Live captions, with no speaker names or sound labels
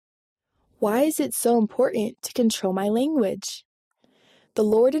Why is it so important to control my language? The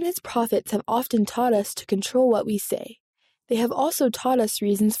Lord and His prophets have often taught us to control what we say. They have also taught us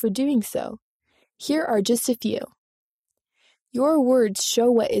reasons for doing so. Here are just a few. Your words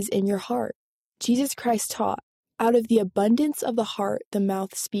show what is in your heart. Jesus Christ taught, out of the abundance of the heart the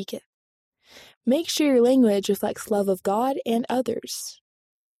mouth speaketh. Make sure your language reflects love of God and others.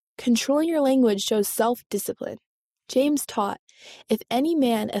 Controlling your language shows self-discipline. James taught, if any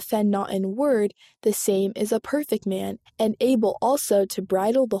man offend not in word, the same is a perfect man, and able also to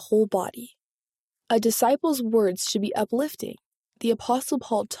bridle the whole body. A disciple's words should be uplifting. The Apostle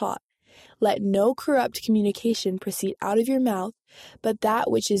Paul taught, let no corrupt communication proceed out of your mouth, but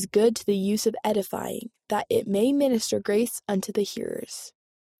that which is good to the use of edifying, that it may minister grace unto the hearers.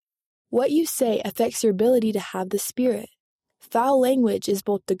 What you say affects your ability to have the Spirit. Foul language is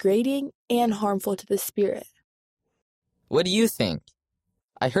both degrading and harmful to the Spirit. What do you think?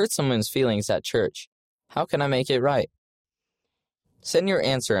 I hurt someone's feelings at church. How can I make it right? Send your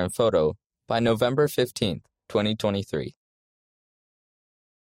answer and photo by November 15th, 2023.